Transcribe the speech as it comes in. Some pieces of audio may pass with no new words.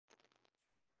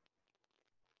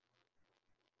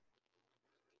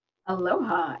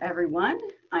Aloha, everyone.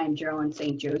 I am Geraldine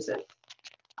St. Joseph.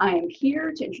 I am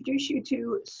here to introduce you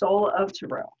to Soul of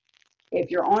Tarot. If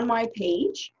you're on my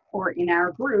page or in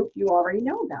our group, you already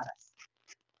know about us.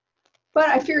 But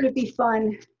I figured it'd be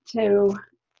fun to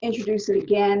introduce it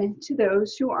again to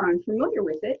those who are unfamiliar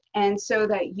with it, and so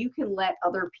that you can let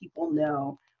other people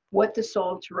know what the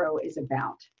Soul of Tarot is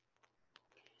about.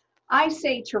 I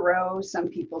say tarot, some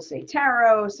people say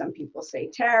tarot, some people say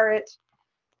tarot.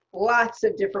 Lots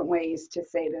of different ways to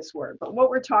say this word, but what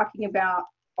we're talking about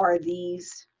are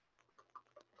these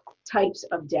types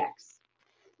of decks.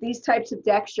 These types of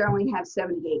decks generally have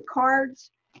 78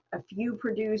 cards. A few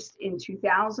produced in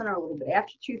 2000 or a little bit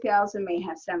after 2000 may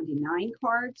have 79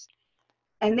 cards,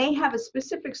 and they have a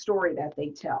specific story that they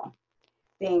tell.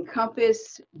 They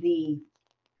encompass the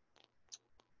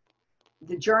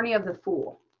journey of the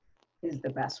Fool is the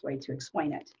best way to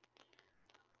explain it.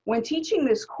 When teaching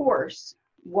this course,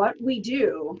 what we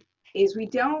do is we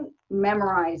don't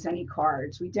memorize any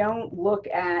cards. We don't look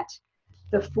at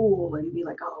the Fool and be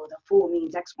like, oh, the Fool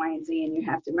means X, Y, and Z, and you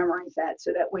have to memorize that,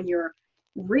 so that when you're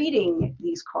reading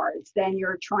these cards, then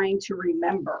you're trying to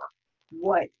remember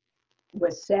what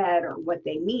was said or what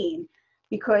they mean.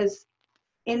 Because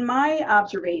in my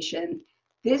observation,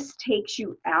 this takes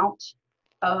you out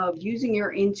of using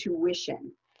your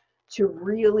intuition to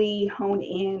really hone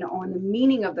in on the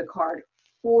meaning of the card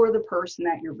for the person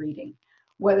that you're reading,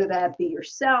 whether that be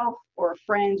yourself or a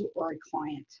friend or a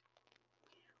client.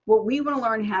 What we want to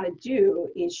learn how to do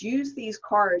is use these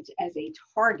cards as a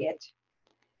target,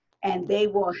 and they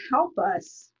will help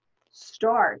us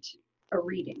start a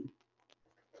reading.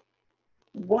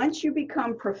 Once you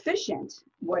become proficient,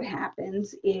 what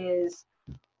happens is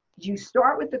you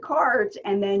start with the cards,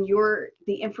 and then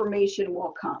the information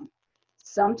will come.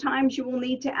 Sometimes you will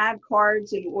need to add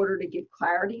cards in order to give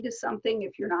clarity to something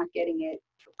if you're not getting it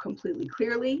completely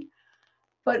clearly.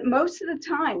 But most of the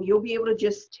time, you'll be able to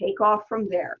just take off from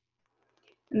there.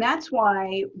 And that's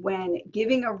why when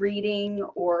giving a reading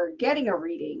or getting a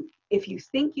reading, if you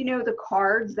think you know the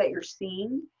cards that you're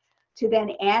seeing, to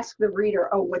then ask the reader,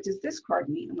 oh, what does this card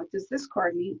mean? What does this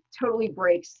card mean? Totally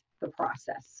breaks the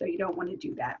process. So you don't want to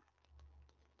do that.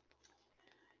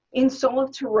 In Soul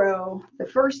of Tarot, the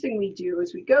first thing we do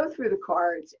is we go through the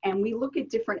cards and we look at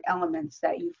different elements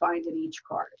that you find in each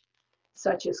card,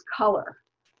 such as color,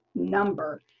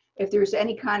 number, if there's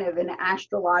any kind of an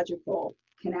astrological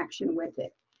connection with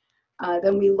it.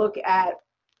 Then we look at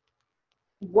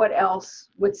what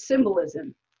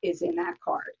symbolism is in that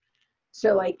card.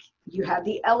 So like you have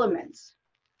the elements,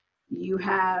 you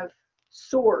have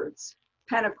swords,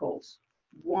 pentacles,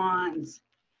 wands,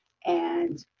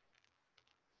 and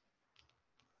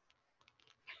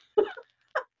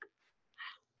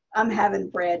I'm having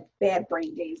bad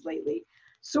brain days lately.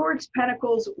 Swords,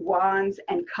 pentacles, wands,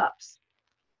 and cups.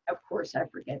 Of course, I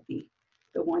forget the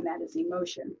one that is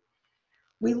emotion.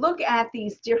 We look at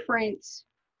these different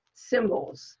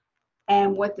symbols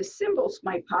and what the symbols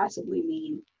might possibly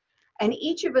mean. And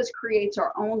each of us creates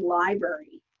our own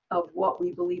library of what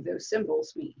we believe those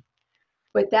symbols mean.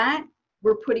 But that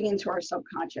we're putting into our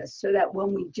subconscious so that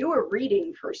when we do a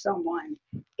reading for someone,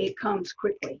 it comes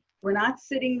quickly. We're not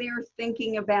sitting there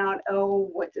thinking about, oh,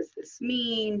 what does this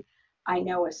mean? I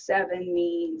know a 7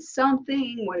 means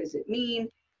something. What does it mean?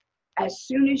 As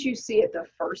soon as you see it, the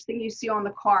first thing you see on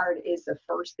the card is the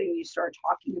first thing you start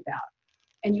talking about.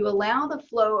 And you allow the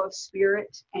flow of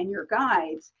spirit and your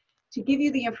guides to give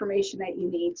you the information that you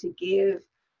need to give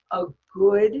a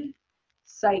good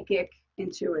psychic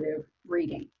intuitive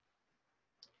reading.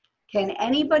 Can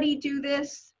anybody do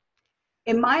this?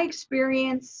 In my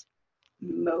experience,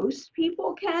 most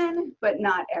people can, but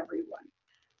not everyone.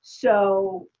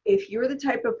 So if you're the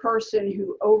type of person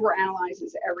who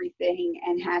overanalyzes everything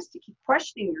and has to keep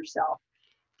questioning yourself,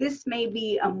 this may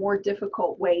be a more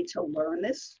difficult way to learn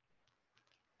this.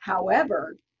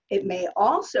 However, it may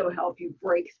also help you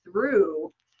break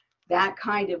through that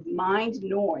kind of mind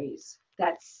noise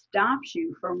that stops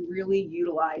you from really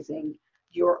utilizing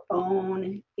your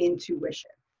own intuition.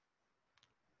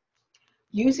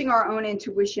 Using our own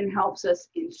intuition helps us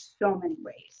in so many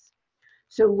ways.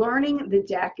 So learning the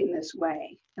deck in this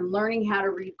way and learning how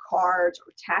to read cards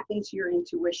or tap into your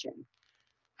intuition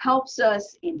helps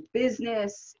us in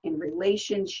business, in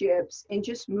relationships, and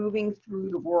just moving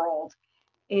through the world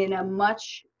in a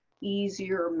much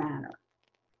easier manner.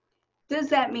 Does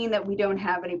that mean that we don't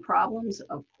have any problems?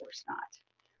 Of course not.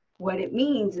 What it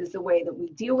means is the way that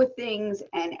we deal with things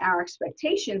and our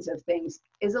expectations of things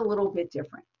is a little bit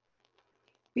different.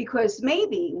 Because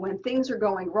maybe when things are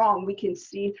going wrong, we can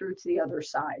see through to the other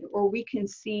side, or we can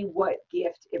see what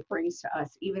gift it brings to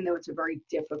us, even though it's a very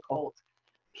difficult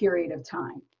period of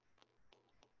time.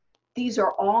 These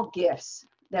are all gifts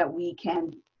that we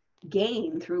can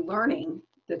gain through learning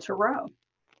the tarot.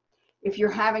 If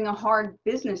you're having a hard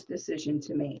business decision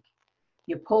to make,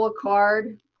 you pull a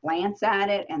card, glance at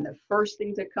it, and the first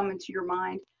things that come into your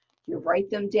mind, you write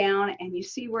them down and you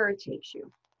see where it takes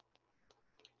you.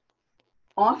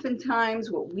 Oftentimes,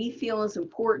 what we feel is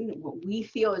important, what we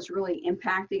feel is really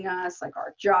impacting us, like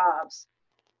our jobs,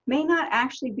 may not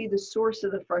actually be the source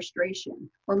of the frustration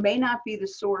or may not be the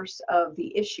source of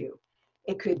the issue.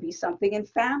 It could be something in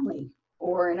family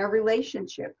or in a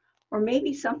relationship, or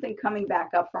maybe something coming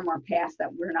back up from our past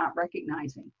that we're not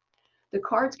recognizing. The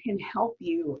cards can help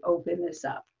you open this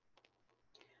up.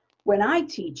 When I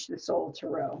teach the Soul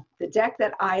Tarot, the deck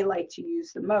that I like to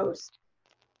use the most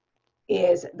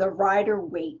is the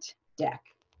Rider-Waite deck.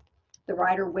 The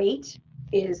Rider-Waite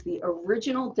is the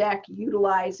original deck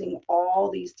utilizing all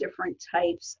these different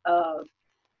types of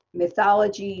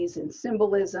mythologies and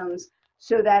symbolisms,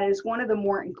 so that is one of the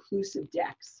more inclusive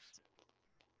decks.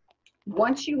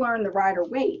 Once you learn the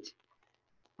Rider-Waite,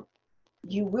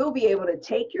 you will be able to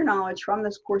take your knowledge from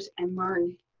this course and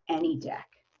learn any deck.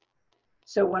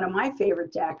 So one of my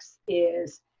favorite decks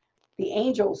is the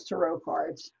Angels Tarot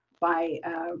cards by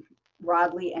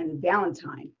Rodley and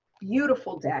Valentine.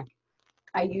 Beautiful deck.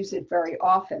 I use it very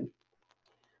often.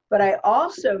 But I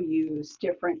also use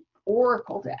different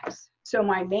oracle decks. So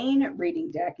my main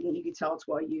reading deck, and you can tell it's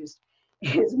well used,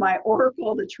 is my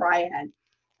Oracle, the Triad.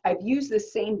 I've used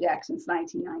this same deck since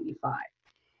 1995.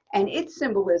 And its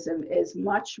symbolism is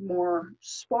much more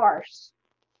sparse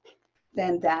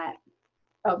than that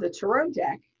of the tarot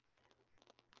deck.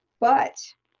 But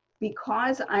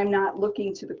because I'm not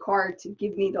looking to the card to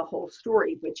give me the whole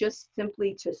story, but just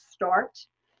simply to start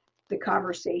the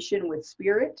conversation with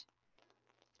spirit,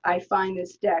 I find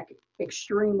this deck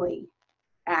extremely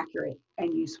accurate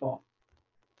and useful.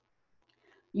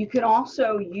 You can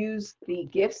also use the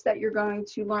gifts that you're going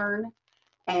to learn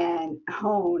and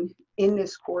hone in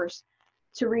this course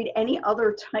to read any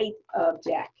other type of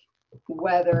deck,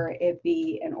 whether it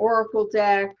be an oracle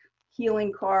deck,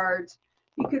 healing cards.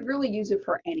 You could really use it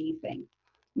for anything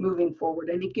moving forward,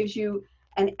 and it gives you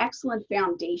an excellent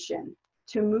foundation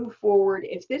to move forward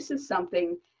if this is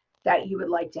something that you would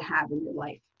like to have in your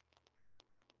life.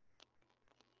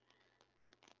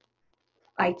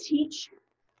 I teach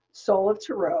Soul of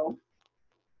Tarot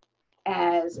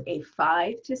as a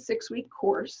 5 to 6 week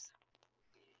course.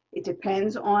 It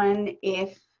depends on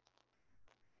if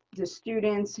the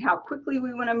students, how quickly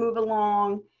we want to move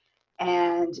along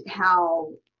and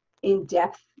how in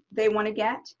depth they want to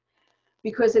get.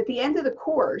 Because at the end of the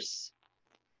course,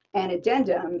 an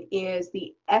addendum is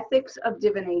the ethics of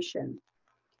divination,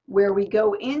 where we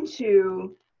go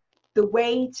into the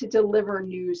way to deliver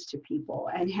news to people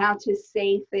and how to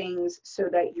say things so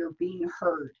that you're being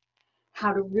heard,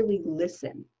 how to really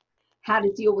listen, how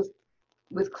to deal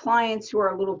with clients who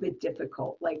are a little bit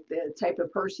difficult, like the type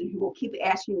of person who will keep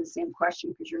asking the same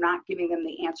question because you're not giving them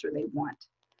the answer they want.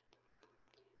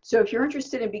 So if you're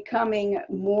interested in becoming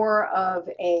more of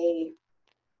a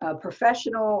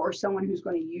professional or someone who's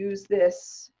going to use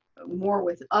this more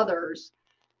with others,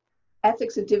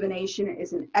 Ethics of Divination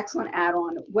is an excellent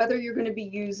add-on, whether you're going to be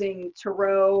using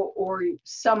tarot or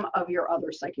some of your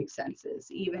other psychic senses,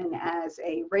 even as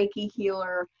a Reiki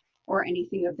healer or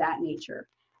anything of that nature.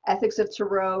 Ethics of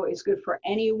Tarot is good for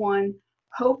anyone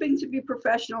hoping to be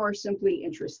professional or simply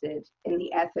interested in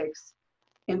the ethics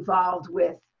involved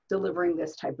with delivering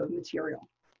this type of material.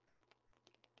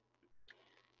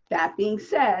 That being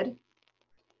said,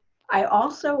 I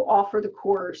also offer the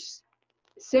course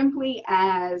simply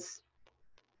as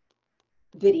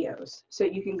videos, so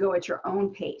you can go at your own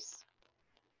pace.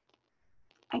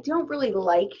 I don't really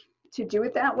like to do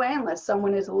it that way unless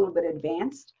someone is a little bit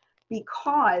advanced,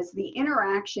 because the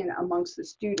interaction amongst the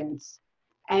students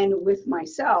and with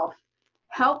myself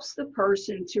helps the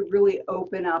person to really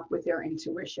open up with their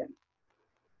intuition.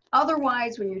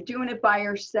 Otherwise, when you're doing it by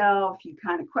yourself, you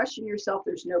kind of question yourself,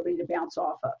 there's nobody to bounce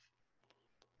off of.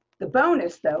 The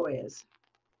bonus, though, is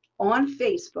on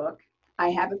Facebook, I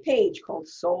have a page called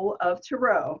Soul of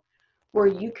Tarot, where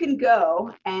you can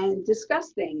go and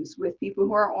discuss things with people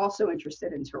who are also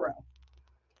interested in tarot.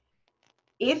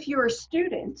 If you're a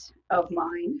student of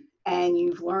mine and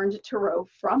you've learned tarot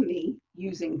from me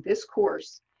using this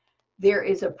course, there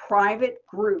is a private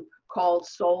group called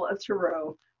Soul of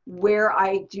Tarot where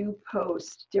I do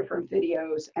post different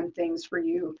videos and things for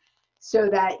you so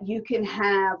that you can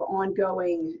have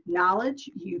ongoing knowledge,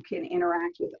 you can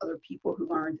interact with other people who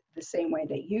learned the same way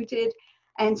that you did,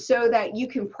 and so that you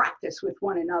can practice with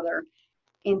one another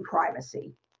in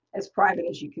privacy, as private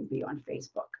as you can be on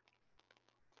Facebook.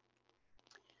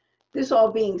 This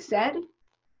all being said,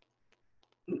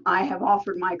 I have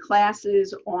offered my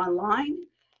classes online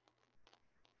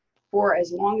for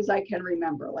as long as I can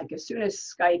remember. Like as soon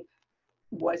as Skype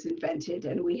was invented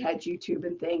and we had YouTube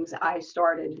and things, I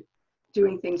started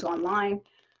doing things online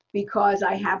because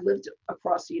I have lived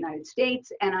across the United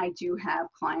States and I do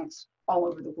have clients all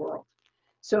over the world.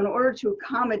 So in order to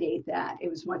accommodate that, it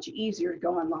was much easier to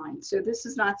go online. So this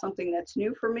is not something that's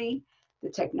new for me. The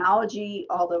technology,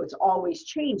 although it's always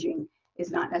changing,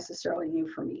 is not necessarily new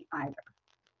for me either.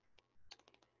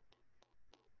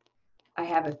 I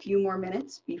have a few more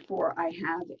minutes before I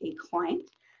have a client.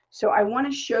 So I want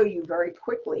to show you very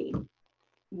quickly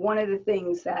one of the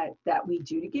things that we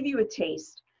do to give you a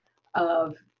taste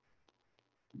of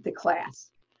the class.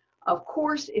 Of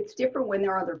course, it's different when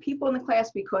there are other people in the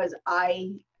class because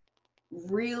I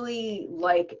really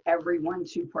like everyone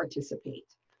to participate.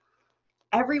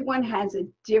 Everyone has a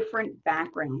different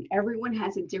background. Everyone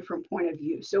has a different point of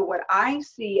view. So what I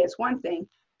see as one thing,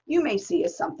 you may see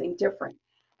as something different.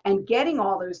 And getting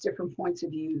all those different points of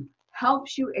view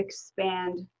helps you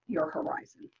expand your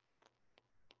horizon.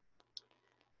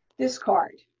 This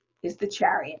card is the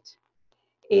Chariot.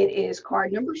 It is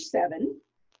card number 7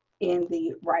 in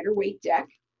the Rider-Waite deck.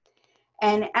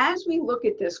 And as we look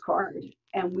at this card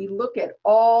and we look at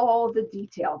all the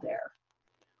detail there,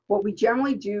 what we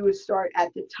generally do is start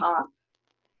at the top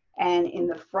and in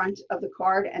the front of the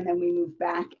card, and then we move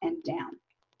back and down.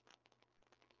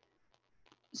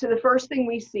 So the first thing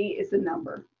we see is the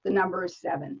number. The number is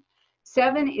 7.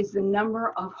 7 is the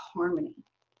number of harmony.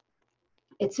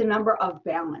 It's a number of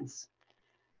balance.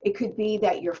 It could be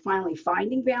that you're finally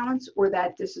finding balance or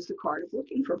that this is the card of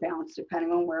looking for balance,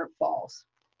 depending on where it falls.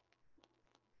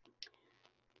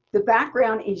 The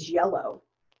background is yellow.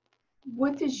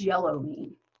 What does yellow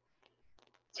mean?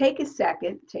 Take a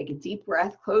second, take a deep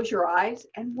breath, close your eyes,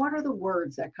 and what are the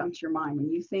words that come to your mind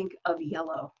when you think of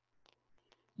yellow?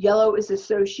 Yellow is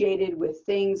associated with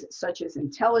things such as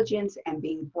intelligence and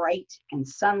being bright and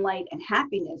sunlight and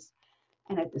happiness.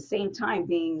 And at the same time,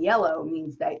 being yellow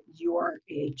means that you're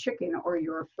a chicken or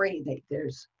you're afraid that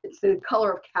it's the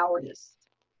color of cowardice.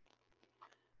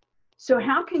 So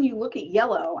how can you look at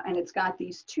yellow and it's got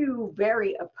these two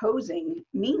very opposing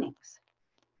meanings?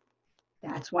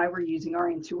 That's why we're using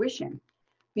our intuition.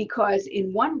 Because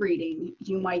in one reading,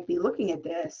 you might be looking at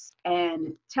this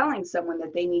and telling someone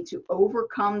that they need to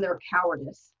overcome their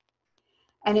cowardice.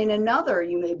 And in another,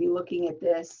 you may be looking at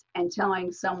this and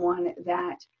telling someone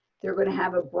that they're going to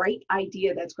have a bright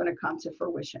idea that's going to come to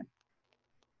fruition.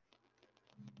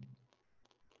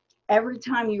 Every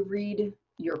time you read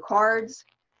your cards,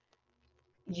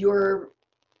 your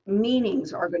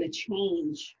meanings are going to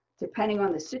change depending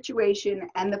on the situation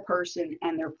and the person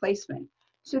and their placement.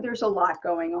 So there's a lot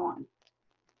going on.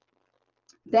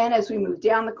 Then as we move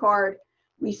down the card,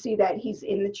 we see that he's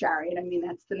in the Chariot. I mean,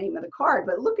 that's the name of the card,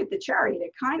 but look at the Chariot.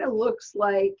 It kind of looks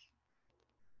like,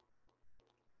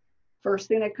 first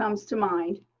thing that comes to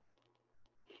mind,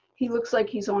 he looks like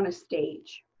he's on a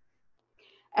stage.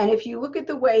 And if you look at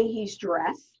the way he's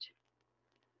dressed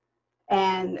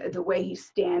and the way he's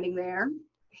standing there,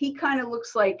 he kind of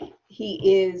looks like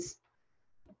he is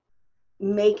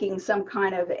making some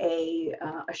kind of a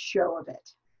show of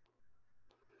it.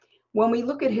 When we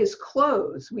look at his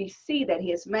clothes, we see that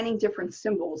he has many different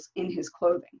symbols in his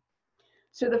clothing.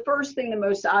 So the first thing, the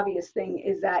most obvious thing,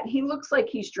 is that he looks like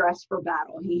he's dressed for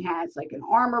battle. He has like an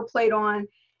armor plate on,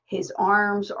 his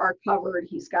arms are covered,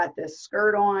 he's got this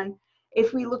skirt on.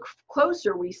 If we look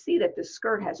closer, we see that the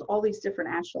skirt has all these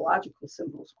different astrological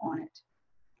symbols on it.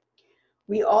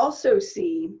 We also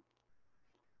see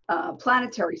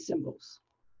planetary symbols.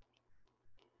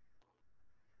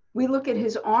 We look at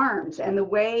his arms and the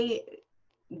way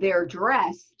they're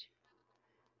dressed,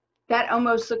 that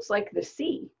almost looks like the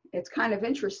sea. It's kind of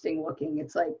interesting looking.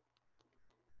 It's like,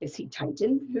 is he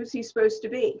Titan? Who's he supposed to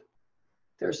be?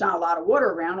 There's not a lot of water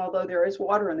around, although there is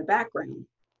water in the background.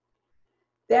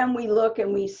 Then we look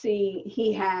and we see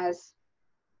he has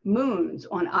moons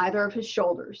on either of his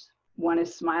shoulders. One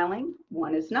is smiling,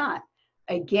 one is not.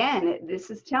 Again, this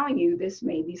is telling you this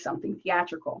may be something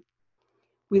theatrical.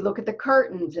 We look at the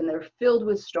curtains and they're filled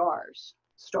with stars.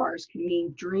 Stars can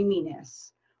mean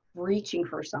dreaminess, reaching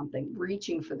for something,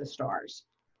 reaching for the stars.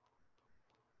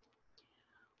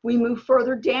 We move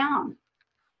further down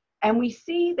and we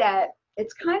see that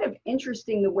it's kind of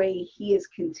interesting the way he is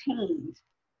contained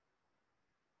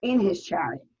in his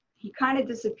chariot. He kind of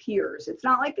disappears. It's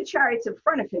not like the chariot's in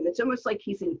front of him. It's almost like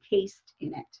he's encased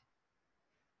in it.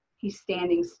 He's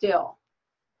standing still.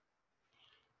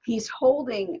 He's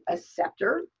holding a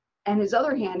scepter and his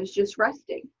other hand is just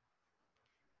resting.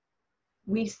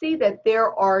 we see that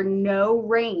there are no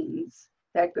reins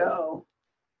that go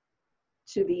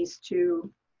to these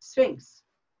two sphinx.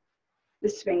 The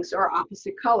sphinx are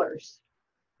opposite colors,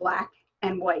 black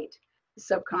and white, the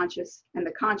subconscious and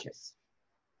the conscious,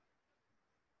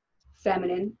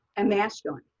 feminine and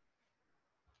masculine,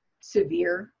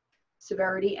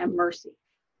 severity and mercy.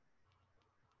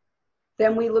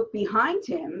 Then we look behind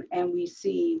him and we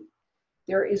see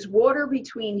there is water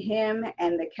between him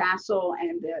and the castle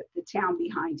and the town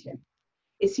behind him.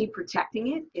 Is he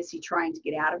protecting it? Is he trying to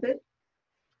get out of it?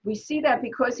 We see that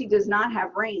because he does not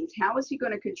have reins, how is he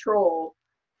going to control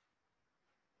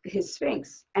his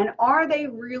sphinx? And are they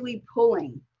really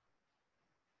pulling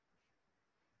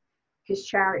his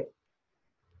chariot?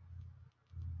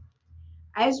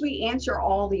 As we answer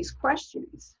all these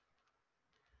questions,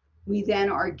 we then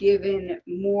are given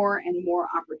more and more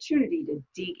opportunity to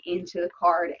dig into the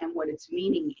card and what its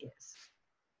meaning is.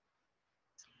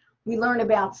 We learn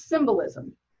about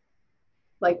symbolism,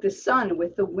 like the sun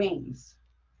with the wings.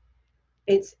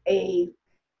 It's a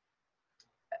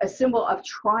symbol of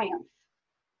triumph.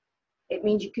 It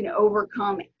means you can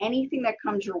overcome anything that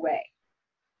comes your way.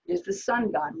 It is the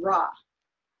sun god, Ra.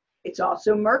 It's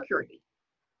also Mercury.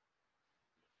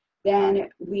 Then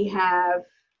we have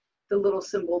the little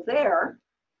symbol there,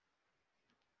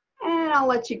 and I'll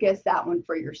let you guess that one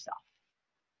for yourself.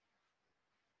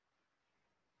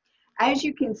 As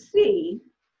you can see,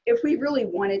 if we really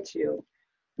wanted to,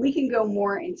 we can go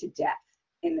more into depth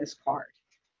in this card.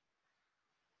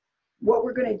 What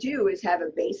we're going to do is have a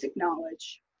basic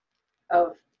knowledge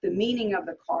of the meaning of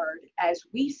the card as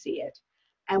we see it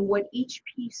and what each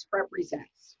piece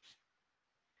represents.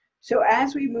 So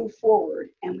as we move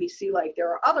forward and we see like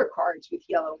there are other cards with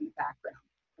yellow in the background,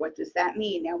 what does that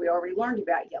mean? Now we already learned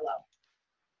about yellow.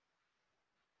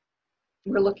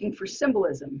 We're looking for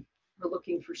symbolism. We're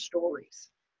looking for stories.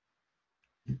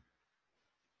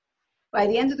 By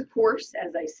the end of the course,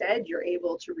 as I said, you're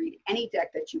able to read any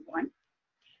deck that you want.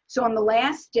 So on the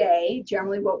last day,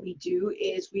 generally what we do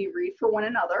is we read for one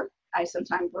another. I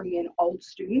sometimes bring in old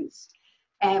students,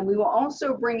 and we will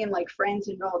also bring in like friends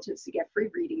and relatives to get free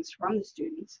readings from the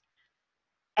students.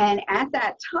 And at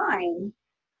that time,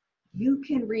 you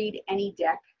can read any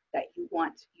deck that you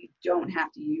want. You don't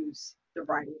have to use the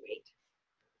Rider-Waite.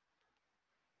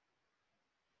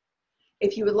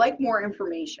 If you would like more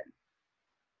information,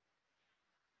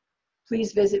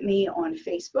 please visit me on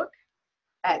Facebook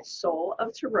at Soul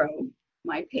of Tarot,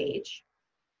 my page.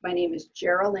 My name is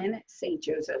Geraldine St.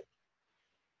 Joseph.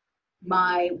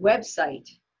 My website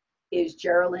is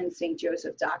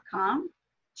GeraldineStJoseph.com,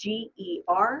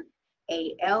 Geralyn,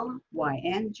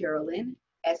 Geraldine,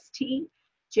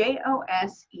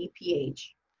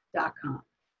 STJOSEPH.com.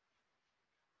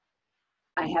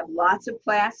 I have lots of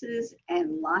classes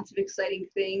and lots of exciting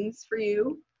things for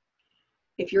you.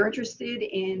 If you're interested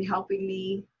in helping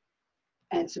me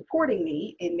and supporting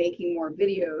me in making more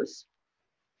videos,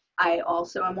 I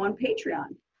also am on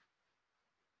Patreon.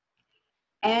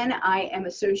 And I am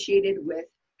associated with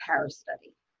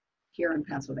Parastudy here in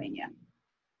Pennsylvania.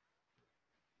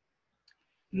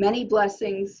 Many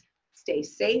blessings. Stay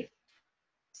safe,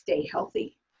 stay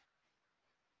healthy,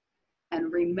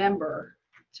 and remember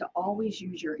to always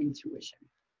use your intuition.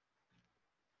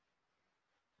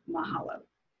 Mahalo.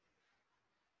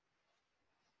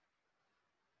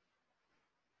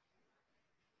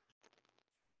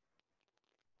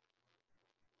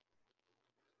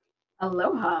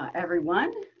 Aloha,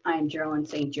 everyone. I am Geraldine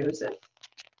St. Joseph.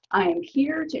 I am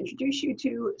here to introduce you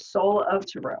to Soul of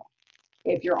Tarot.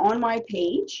 If you're on my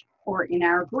page or in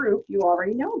our group, you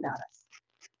already know about us.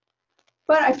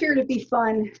 But I figured it'd be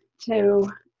fun to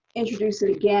introduce it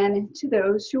again to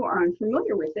those who are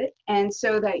unfamiliar with it, and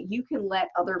so that you can let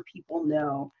other people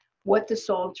know what the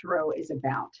Soul of Tarot is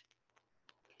about.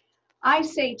 I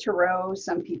say tarot,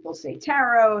 some people say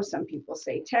tarot, some people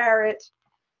say tarot.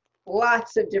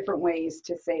 Lots of different ways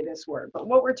to say this word, but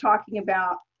what we're talking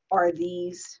about are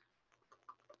these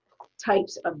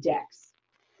types of decks.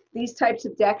 These types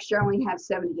of decks generally have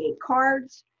 78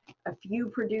 cards. A few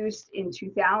produced in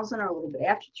 2000 or a little bit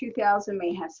after 2000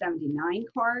 may have 79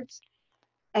 cards,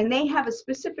 and they have a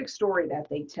specific story that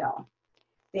they tell.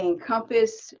 They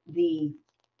encompass the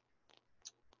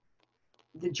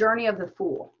journey of the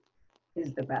Fool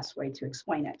is the best way to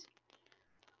explain it.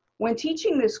 When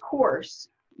teaching this course,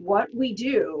 what we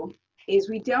do is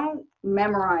we don't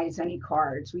memorize any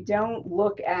cards. We don't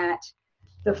look at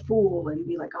the Fool and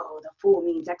be like, oh, the Fool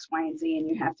means X, Y, and Z, and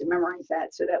you have to memorize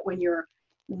that, so that when you're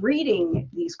reading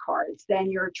these cards,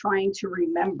 then you're trying to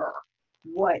remember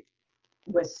what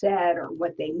was said or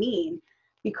what they mean.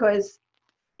 Because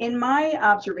in my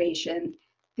observation,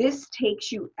 This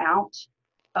takes you out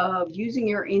of using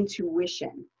your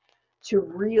intuition to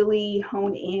really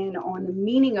hone in on the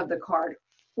meaning of the card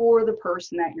for the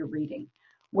person that you're reading,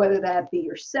 whether that be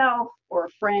yourself or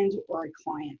a friend or a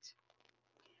client.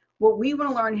 What we want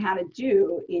to learn how to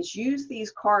do is use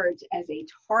these cards as a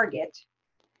target,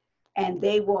 and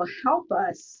they will help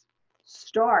us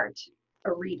start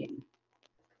a reading.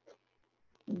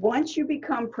 Once you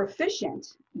become proficient,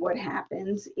 what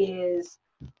happens is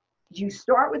you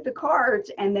start with the cards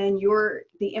and then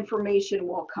the information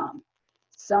will come.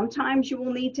 Sometimes you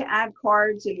will need to add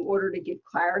cards in order to give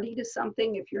clarity to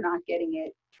something if you're not getting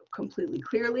it completely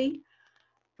clearly.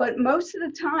 But most of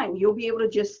the time, you'll be able to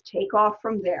just take off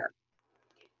from there.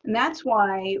 And that's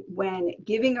why when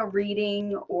giving a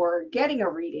reading or getting a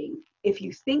reading, if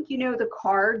you think you know the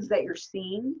cards that you're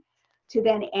seeing, to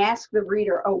then ask the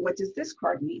reader, oh, what does this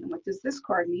card mean? What does this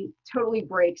card mean? Totally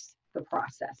breaks the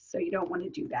process. So you don't want to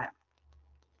do that.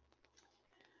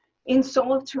 In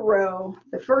Soul of Tarot,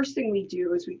 the first thing we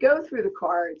do is we go through the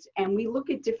cards and we look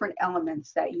at different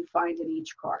elements that you find in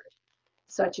each card,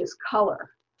 such as color,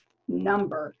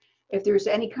 number, if there's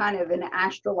any kind of an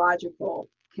astrological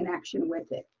connection with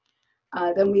it.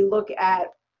 Then we look at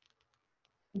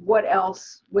what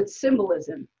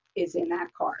symbolism is in that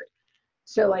card.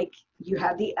 So like you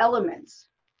have the elements,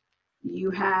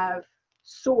 you have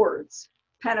swords,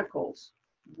 pentacles,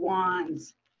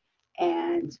 wands,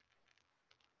 and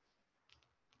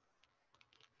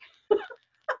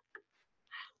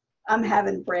I'm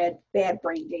having bad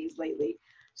brain days lately.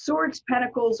 Swords,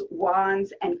 pentacles,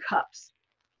 wands, and cups.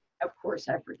 Of course,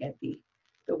 I forget the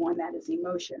one that is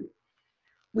emotion.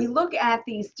 We look at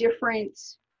these different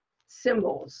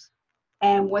symbols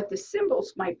and what the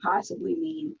symbols might possibly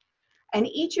mean. And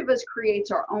each of us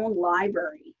creates our own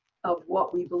library of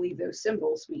what we believe those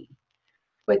symbols mean.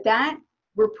 But that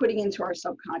we're putting into our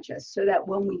subconscious so that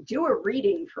when we do a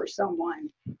reading for someone,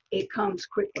 it comes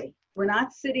quickly. We're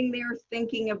not sitting there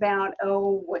thinking about,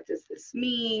 oh, what does this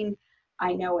mean?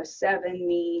 I know a 7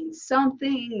 means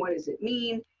something. What does it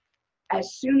mean?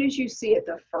 As soon as you see it,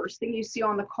 the first thing you see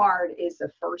on the card is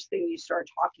the first thing you start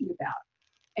talking about.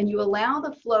 And you allow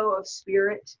the flow of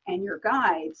spirit and your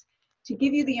guides to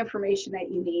give you the information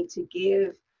that you need to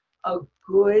give a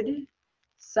good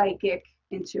psychic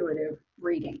intuitive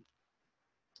reading.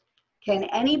 Can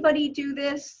anybody do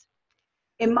this?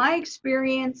 In my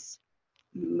experience,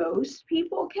 most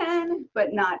people can,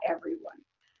 but not everyone.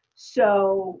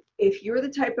 So if you're the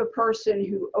type of person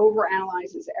who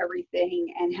overanalyzes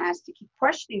everything and has to keep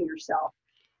questioning yourself,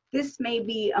 this may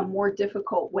be a more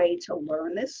difficult way to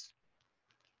learn this.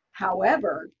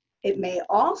 However, it may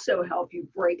also help you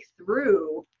break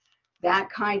through that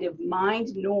kind of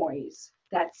mind noise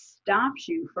that stops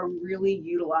you from really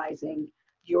utilizing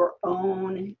your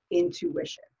own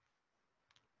intuition.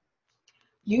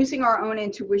 Using our own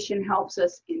intuition helps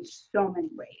us in so many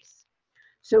ways.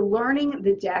 So learning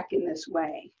the deck in this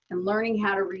way and learning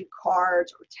how to read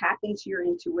cards or tap into your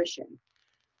intuition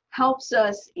helps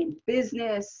us in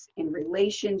business, in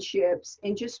relationships,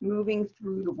 in just moving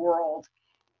through the world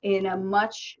in a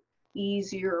much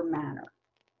easier manner.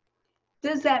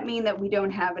 Does that mean that we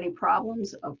don't have any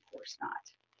problems? Of course not.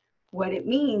 What it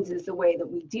means is the way that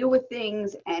we deal with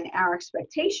things and our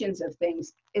expectations of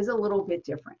things is a little bit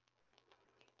different.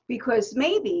 Because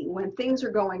maybe when things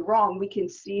are going wrong, we can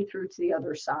see through to the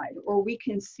other side, or we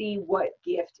can see what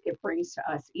gift it brings to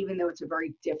us, even though it's a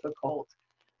very difficult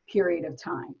period of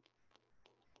time.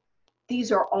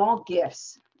 These are all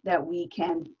gifts that we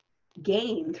can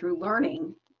gain through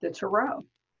learning the tarot.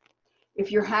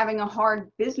 If you're having a hard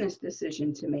business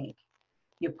decision to make,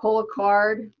 you pull a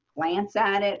card, glance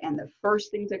at it, and the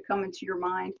first things that come into your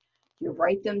mind, you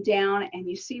write them down and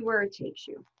you see where it takes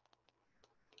you.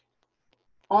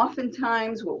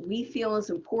 Oftentimes, what we feel is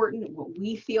important, what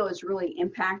we feel is really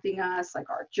impacting us, like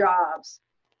our jobs,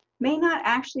 may not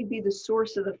actually be the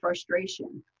source of the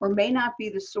frustration or may not be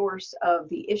the source of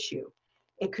the issue.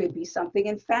 It could be something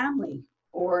in family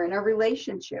or in a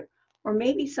relationship, or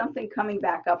maybe something coming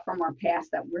back up from our past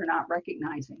that we're not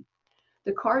recognizing.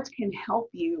 The cards can help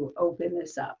you open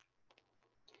this up.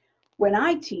 When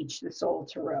I teach the Soul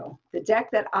Tarot, the deck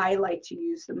that I like to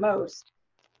use the most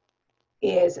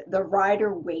is the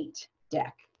Rider-Waite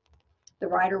deck. The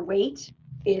Rider-Waite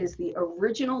is the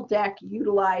original deck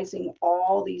utilizing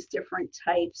all these different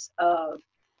types of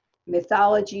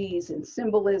mythologies and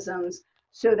symbolisms,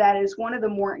 so that is one of the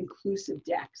more inclusive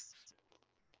decks.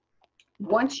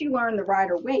 Once you learn the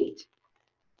Rider-Waite,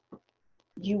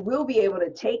 you will be able to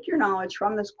take your knowledge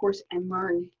from this course and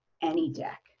learn any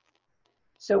deck.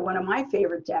 So one of my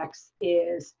favorite decks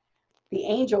is the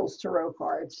Angels Tarot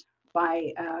cards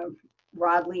by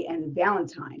Rodley and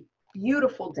Valentine.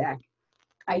 Beautiful deck.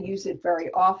 I use it very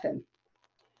often.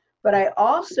 But I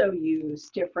also use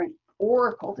different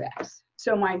oracle decks.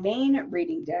 So my main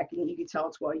reading deck, and you can tell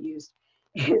it's well used,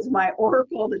 is my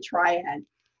Oracle, the Triad.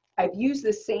 I've used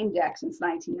this same deck since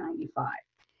 1995.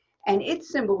 And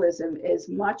its symbolism is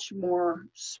much more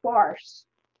sparse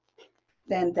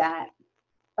than that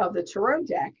of the Tarot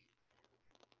deck.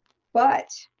 But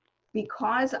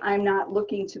because I'm not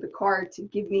looking to the card to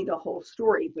give me the whole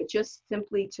story, but just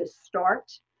simply to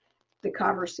start the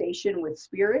conversation with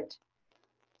spirit,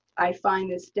 I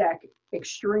find this deck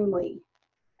extremely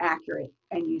accurate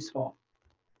and useful.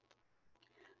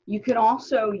 You can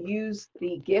also use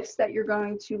the gifts that you're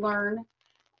going to learn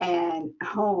and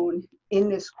hone in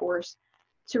this course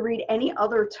to read any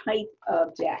other type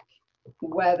of deck,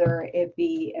 whether it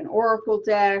be an oracle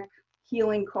deck,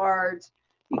 healing cards.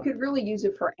 You could really use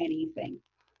it for anything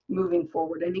moving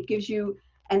forward. And it gives you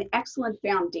an excellent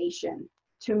foundation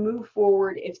to move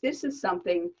forward if this is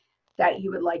something that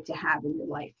you would like to have in your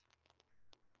life.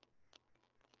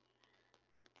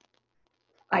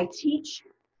 I teach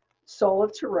Soul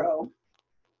of Tarot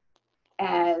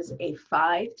as a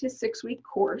 5 to 6 week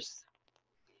course.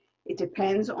 It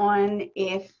depends on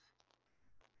if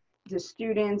the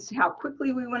students, how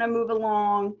quickly we want to move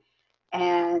along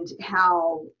and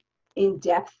how in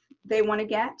depth they want to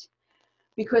get.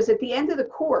 Because at the end of the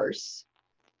course,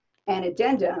 an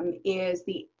addendum is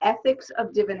the ethics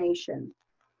of divination,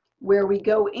 where we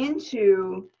go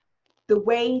into the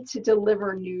way to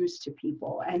deliver news to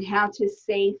people and how to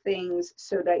say things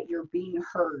so that you're being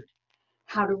heard,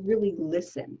 how to really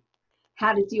listen,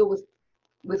 how to deal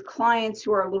with clients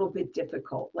who are a little bit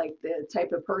difficult, like the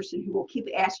type of person who will keep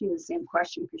asking you the same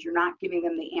question because you're not giving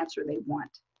them the answer they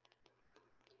want.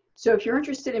 So if you're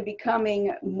interested in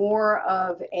becoming more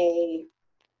of a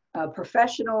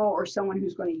professional or someone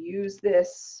who's going to use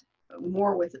this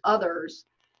more with others,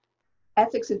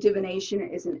 Ethics of Divination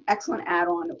is an excellent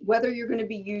add-on, whether you're going to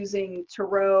be using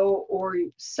Tarot or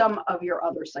some of your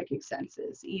other psychic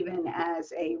senses, even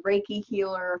as a Reiki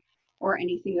healer or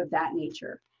anything of that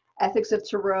nature. Ethics of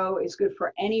Tarot is good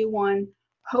for anyone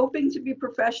hoping to be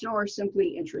professional or simply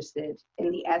interested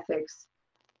in the ethics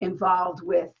involved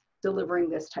with delivering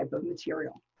this type of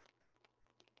material.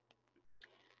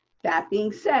 That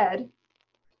being said,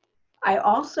 I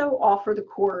also offer the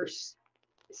course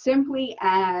simply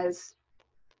as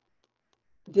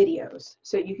videos,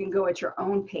 so you can go at your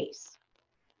own pace.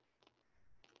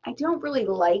 I don't really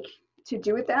like to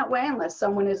do it that way unless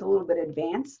someone is a little bit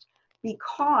advanced,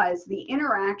 because the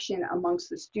interaction amongst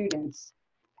the students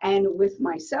and with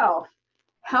myself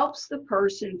helps the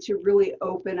person to really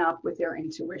open up with their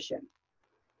intuition.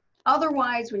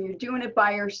 Otherwise, when you're doing it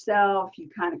by yourself, you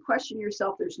kind of question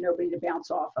yourself, there's nobody to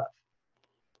bounce off of.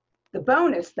 The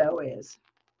bonus, though, is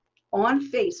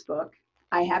on Facebook,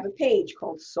 I have a page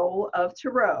called Soul of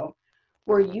Tarot,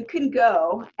 where you can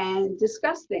go and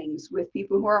discuss things with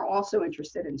people who are also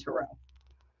interested in Tarot.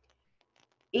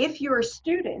 If you're a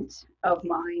student of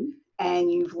mine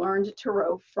and you've learned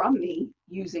Tarot from me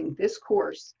using this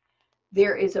course,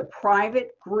 there is a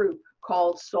private group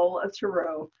called Soul of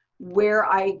Tarot where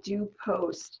I do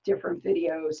post different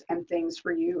videos and things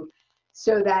for you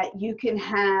so that you can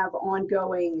have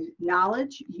ongoing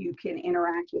knowledge, you can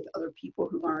interact with other people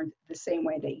who learned the same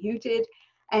way that you did,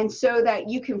 and so that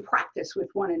you can practice with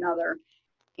one another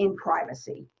in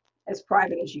privacy, as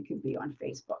private as you can be on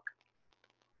Facebook.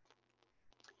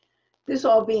 This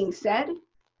all being said,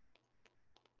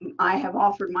 I have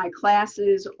offered my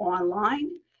classes online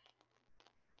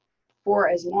for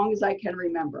as long as I can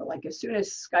remember. Like as soon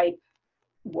as Skype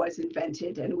was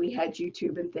invented and we had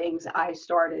YouTube and things, I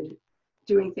started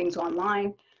doing things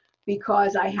online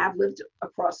because I have lived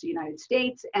across the United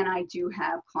States and I do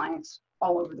have clients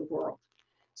all over the world.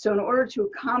 So in order to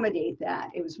accommodate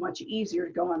that, it was much easier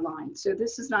to go online. So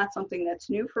this is not something that's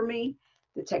new for me.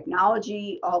 The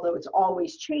technology, although it's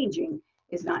always changing,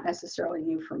 is not necessarily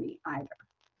new for me either.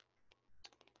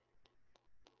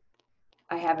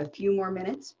 I have a few more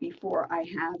minutes before I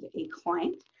have a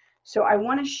client. So I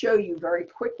want to show you very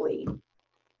quickly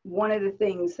one of the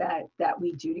things that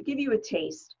we do to give you a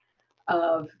taste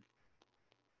of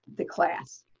the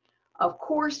class. Of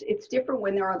course, it's different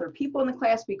when there are other people in the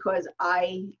class because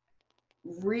I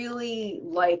really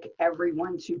like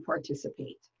everyone to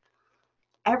participate.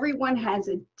 Everyone has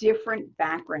a different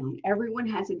background. Everyone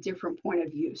has a different point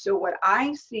of view. So what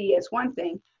I see as one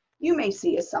thing, you may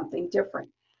see as something different.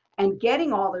 And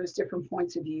getting all those different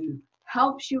points of view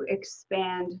helps you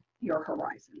expand your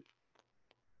horizon.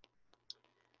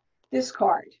 This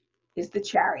card is the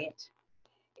Chariot.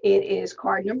 It is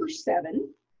card number 7.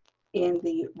 in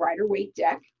the Rider-Waite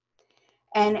deck.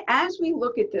 And as we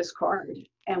look at this card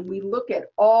and we look at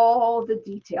all the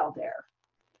detail there,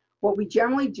 what we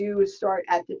generally do is start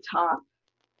at the top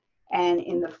and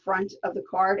in the front of the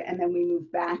card, and then we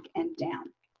move back and down.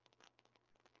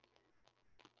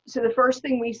 So the first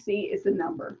thing we see is the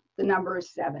number. The number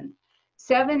is 7.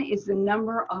 7 is the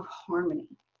number of harmony.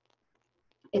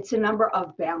 It's a number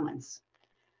of balance.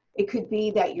 It could be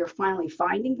that you're finally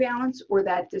finding balance, or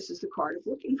that this is the card of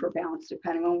looking for balance,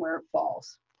 depending on where it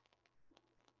falls.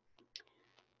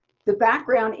 The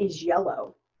background is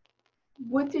yellow.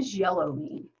 What does yellow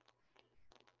mean?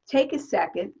 Take a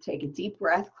second, take a deep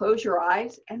breath, close your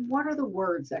eyes, and what are the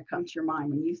words that come to your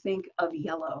mind when you think of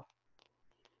yellow?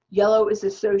 Yellow is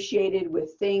associated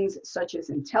with things such as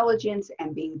intelligence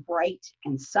and being bright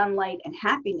and sunlight and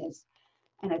happiness.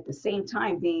 And at the same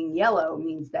time, being yellow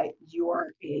means that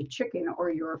you're a chicken or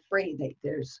you're afraid that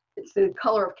it's the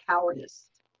color of cowardice.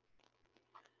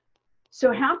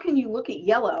 So how can you look at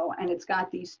yellow and it's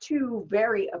got these two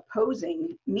very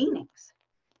opposing meanings?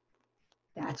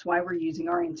 That's why we're using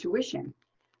our intuition.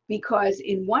 Because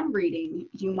in one reading,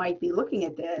 you might be looking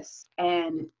at this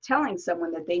and telling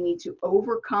someone that they need to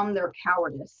overcome their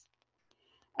cowardice.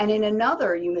 And in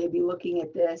another, you may be looking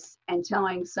at this and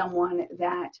telling someone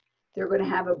that they're going to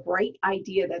have a bright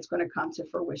idea that's going to come to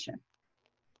fruition.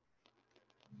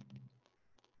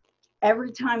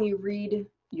 Every time you read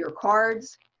your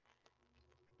cards,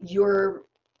 your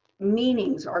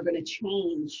meanings are going to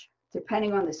change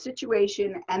depending on the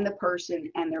situation and the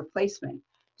person and their placement.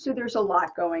 So there's a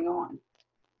lot going on.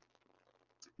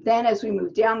 Then as we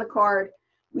move down the card,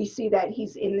 we see that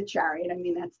he's in the Chariot. I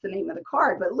mean, that's the name of the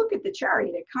card, but look at the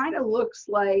Chariot. It kind of looks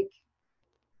like,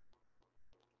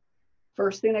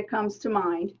 first thing that comes to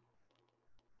mind,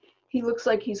 he looks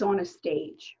like he's on a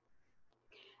stage.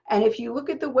 And if you look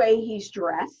at the way he's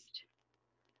dressed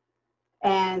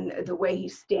and the way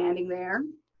he's standing there,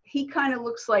 he kind of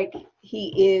looks like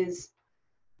he is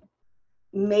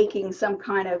making some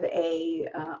kind of a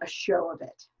show of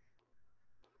it.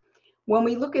 When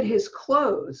we look at his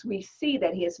clothes, we see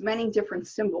that he has many different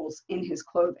symbols in his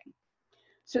clothing.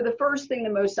 So the first thing, the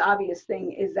most obvious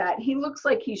thing, is that he looks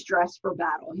like he's dressed for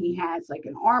battle. He has like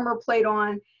an armor plate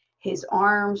on, his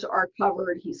arms are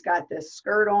covered, he's got this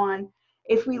skirt on.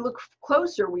 If we look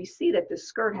closer, we see that the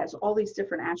skirt has all these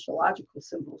different astrological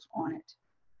symbols on it.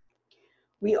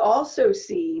 We also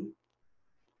see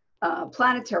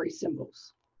planetary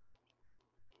symbols.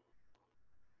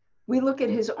 We look at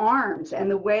his arms and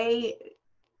the way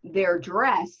they're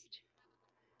dressed,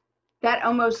 that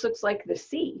almost looks like the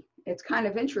sea. It's kind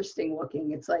of interesting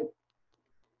looking. It's like,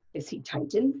 is he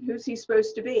Titan? Who's he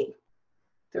supposed to be?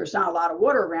 There's not a lot of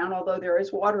water around, although there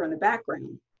is water in the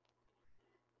background.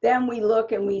 Then we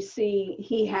look and we see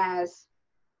he has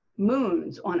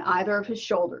moons on either of his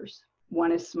shoulders.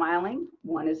 One is smiling,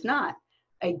 one is not.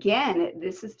 Again,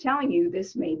 this is telling you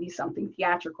this may be something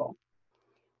theatrical.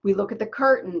 We look at the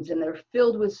curtains and they're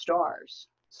filled with stars.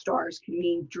 Stars can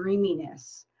mean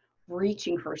dreaminess,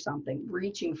 reaching for something,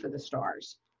 reaching for the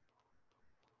stars.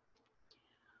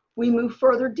 We move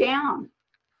further down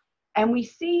and we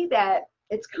see that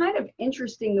it's kind of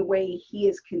interesting the way he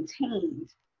is contained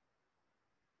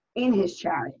in his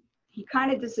chariot. He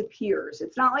kind of disappears.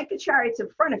 It's not like the chariot's in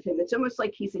front of him. It's almost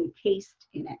like he's encased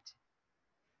in it.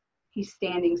 He's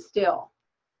standing still.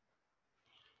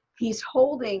 He's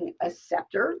holding a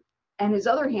scepter and his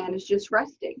other hand is just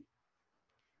resting.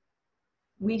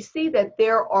 We see that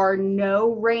there are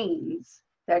no reins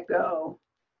that go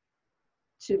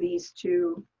to these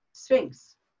two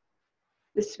Sphinx.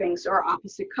 The Sphinx are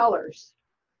opposite colors,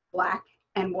 black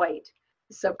and white,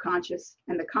 the subconscious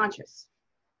and the conscious,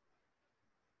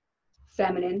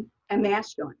 feminine and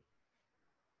masculine,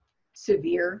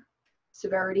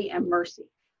 severity and mercy.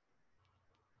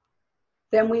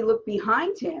 Then we look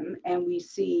behind him and we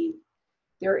see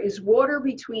there is water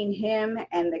between him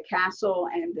and the castle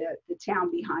and the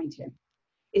town behind him.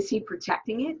 Is he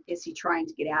protecting it? Is he trying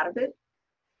to get out of it?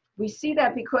 We see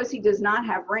that because he does not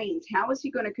have reins, how is he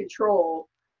going to control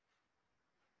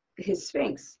his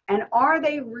Sphinx? And are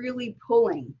they really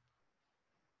pulling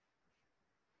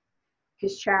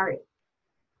his chariot?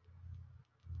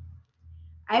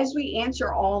 As we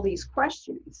answer all these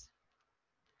questions,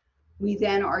 we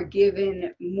then are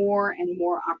given more and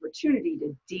more opportunity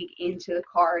to dig into the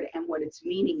card and what its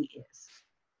meaning is.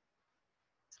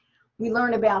 We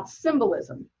learn about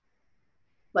symbolism,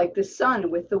 like the sun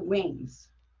with the wings.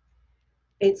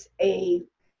 It's a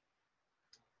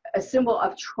symbol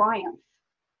of triumph.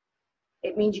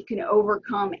 It means you can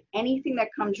overcome anything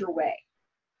that comes your way.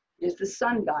 It is the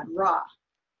sun god, Ra.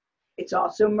 It's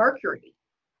also Mercury.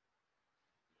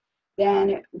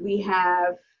 Then we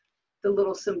have the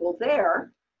little symbol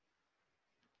there,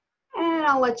 and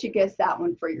I'll let you guess that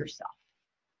one for yourself.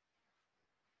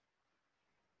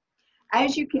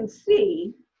 As you can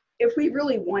see, if we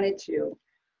really wanted to,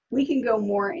 we can go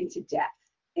more into depth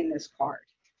in this card.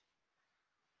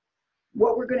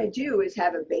 What we're going to do is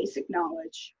have a basic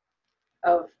knowledge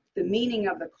of the meaning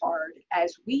of the card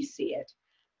as we see it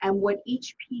and what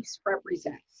each piece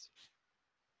represents.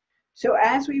 So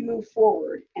as we move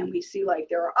forward and we see like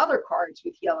there are other cards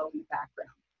with yellow in the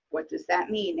background, what does that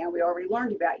mean? Now we already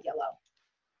learned about yellow.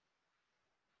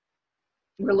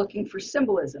 We're looking for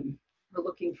symbolism. We're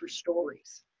looking for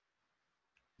stories.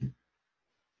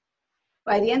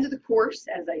 By the end of the course,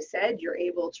 as I said, you're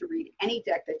able to read any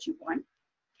deck that you want.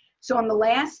 So on the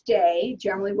last day,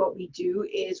 generally what we do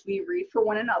is we read for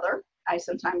one another. I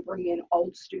sometimes bring in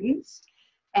old students,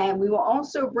 and we will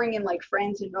also bring in like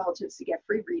friends and relatives to get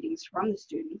free readings from the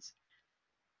students.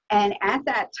 And at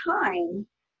that time,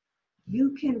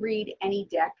 you can read any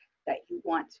deck that you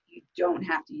want. You don't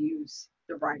have to use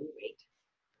the Rider-Waite.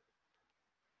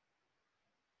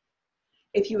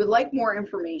 If you would like more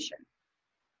information,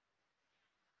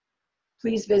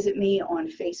 please visit me on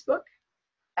Facebook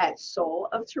at Soul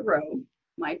of Tarot,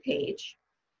 my page.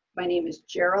 My name is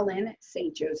Geraldine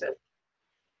St. Joseph.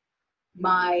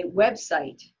 My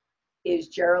website is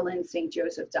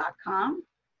GeraldineStJoseph.com,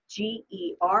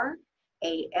 Geralyn,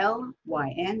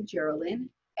 Geraldine,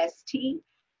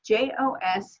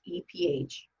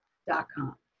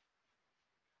 STJOSEPH.com.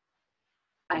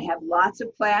 I have lots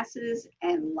of classes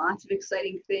and lots of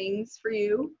exciting things for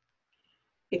you.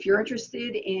 If you're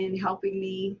interested in helping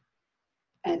me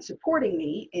and supporting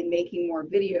me in making more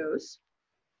videos,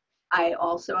 I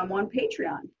also am on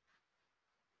Patreon.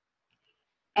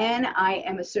 And I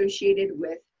am associated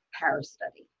with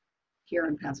Parastudy here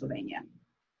in Pennsylvania.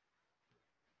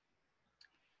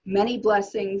 Many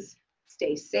blessings.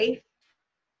 Stay safe,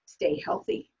 stay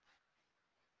healthy,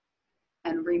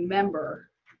 and remember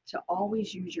to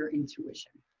always use your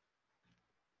intuition.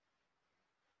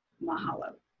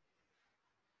 Mahalo.